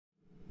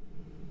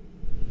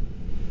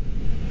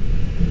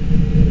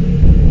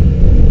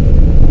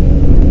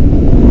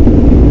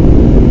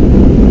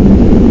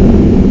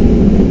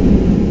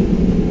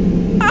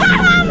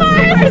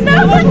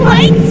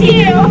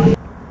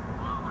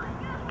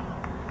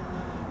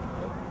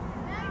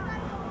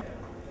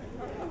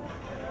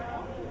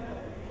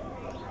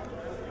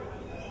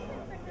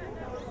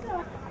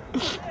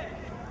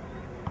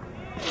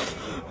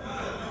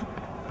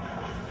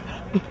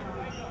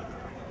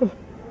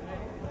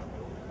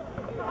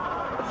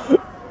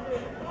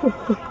Who's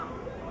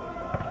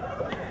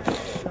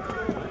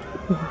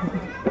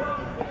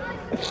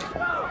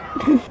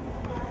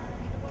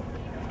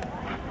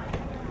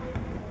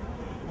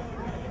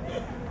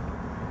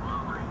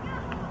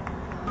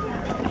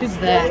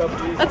that?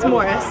 That's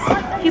Morris.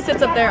 He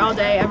sits up there all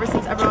day ever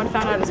since everyone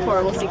found out his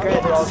horrible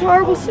secret. What's his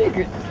horrible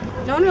secret?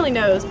 No one really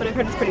knows, but I've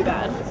heard it's pretty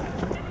bad.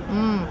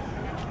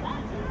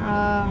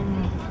 I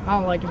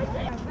don't like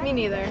him. Me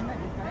neither.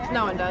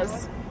 No one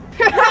does.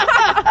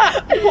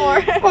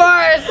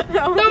 Morris!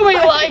 Nobody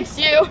likes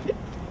you!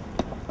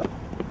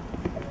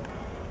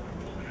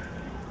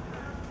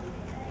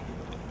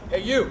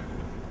 Hey, you!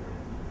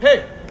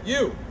 Hey,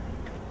 you!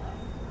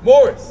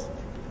 Morris!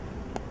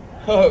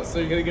 Oh, so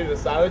you're gonna give it the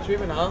silent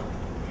treatment, huh?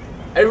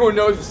 Everyone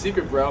knows your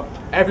secret, bro.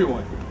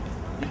 Everyone.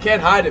 You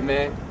can't hide it,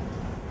 man.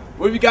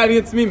 What have you got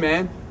against me,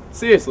 man?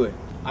 Seriously.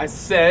 I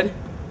said,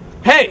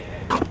 hey!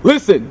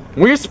 Listen,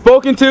 when you're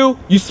spoken to,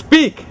 you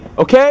speak,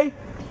 okay?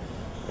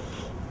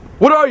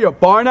 What are you, a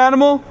barn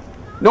animal?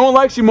 No one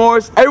likes you,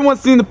 Morris.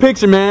 Everyone's seen the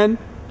picture, man.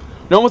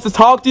 No one wants to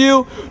talk to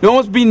you. No one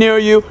wants to be near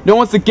you. No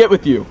one wants to get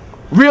with you.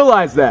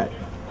 Realize that.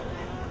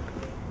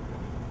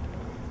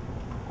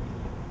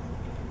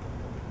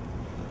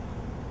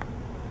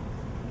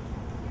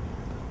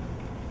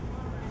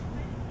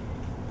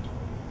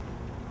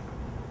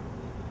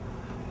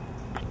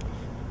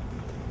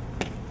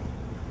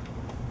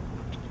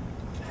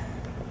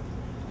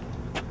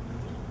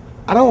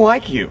 I don't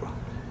like you.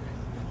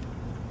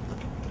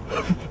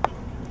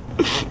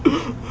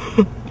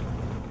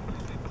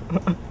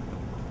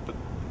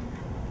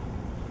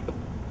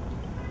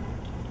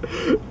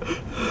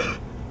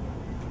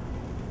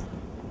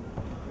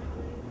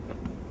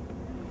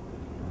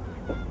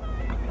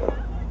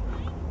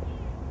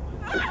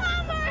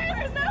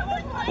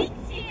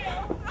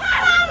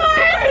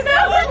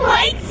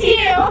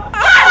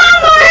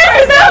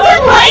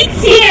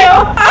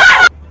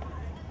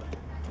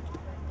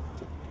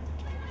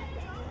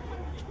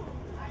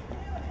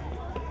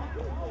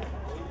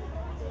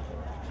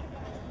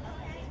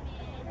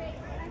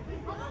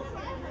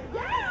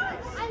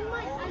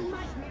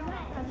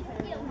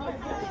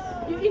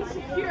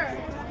 Insecure.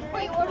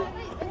 Wait, what are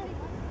they?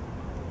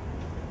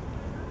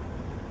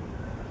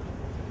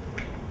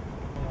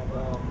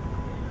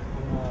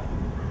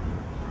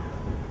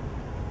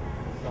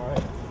 Sorry.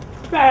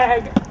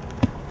 Bag.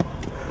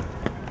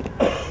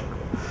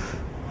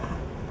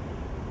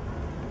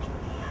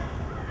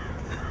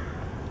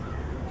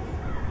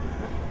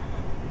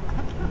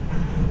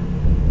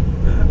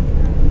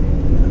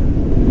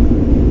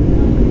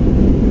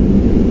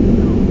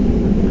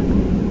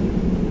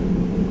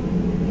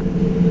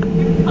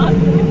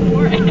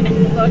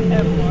 Look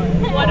at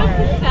Morris. What a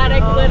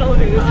pathetic little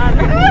loser.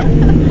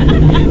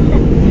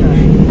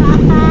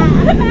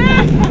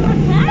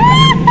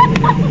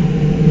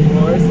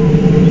 Morris,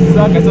 you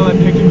suck. I saw that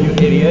picture of you,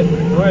 idiot.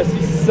 Morris,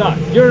 you suck.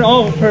 You're an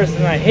awful person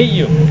and I hate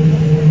you.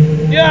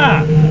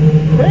 Yeah!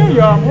 There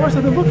you are, Morris.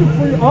 I've been looking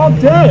for you all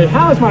day.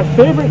 How is my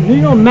favorite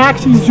Neo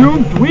Maxi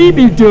Zoom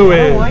dweeby doing?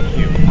 I don't like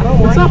you. I don't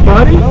What's like up,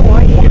 buddy? I don't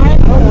like you. I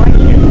don't like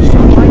you.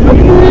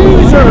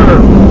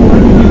 Loser!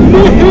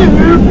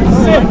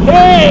 Sit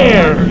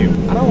here!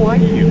 I don't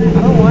like you.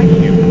 I don't like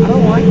you. I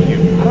don't like you.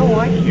 I don't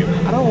like you.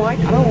 I don't like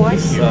you. I don't like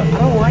you. I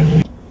don't like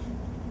you.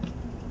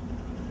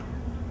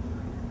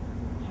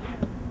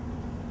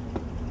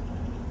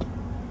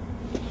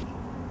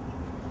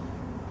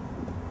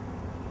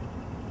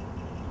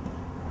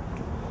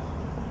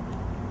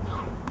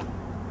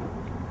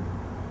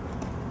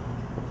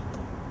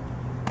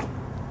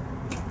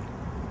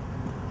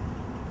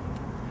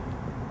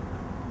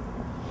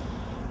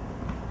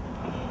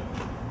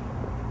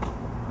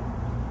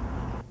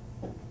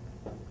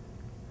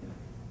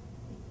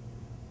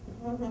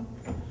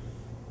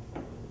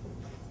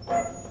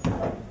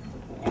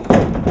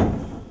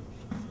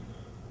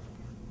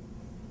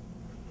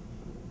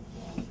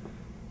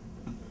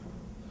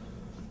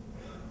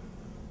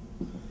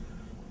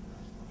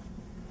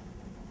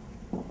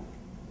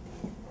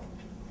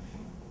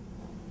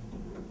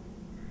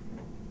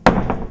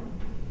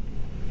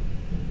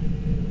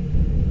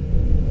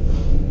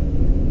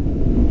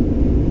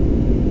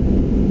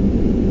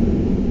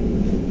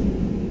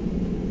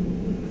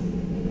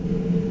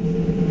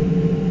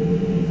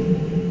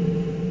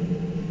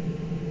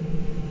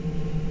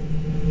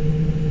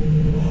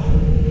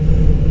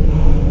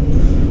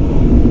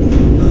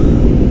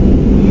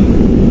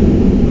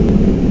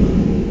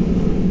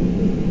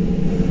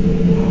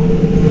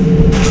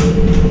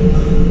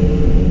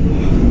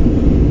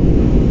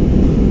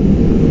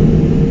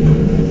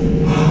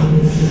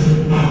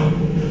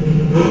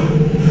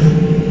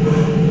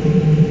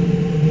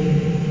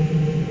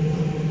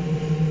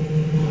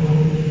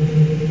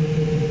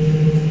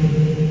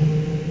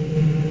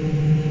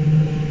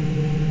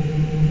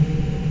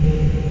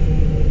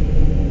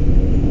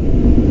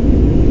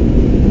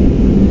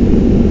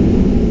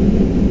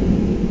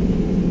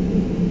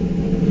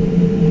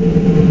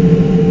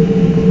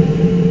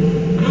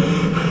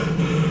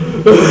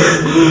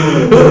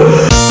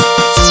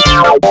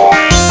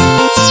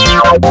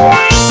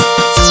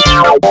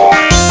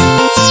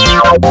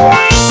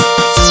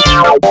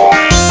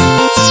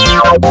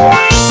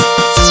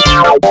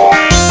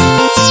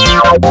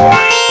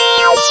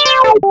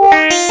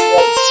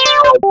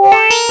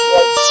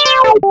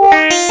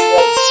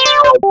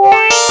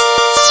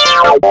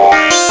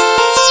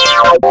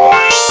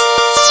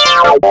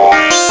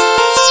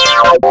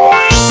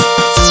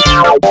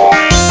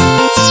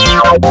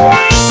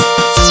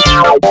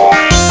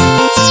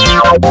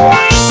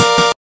 Bye.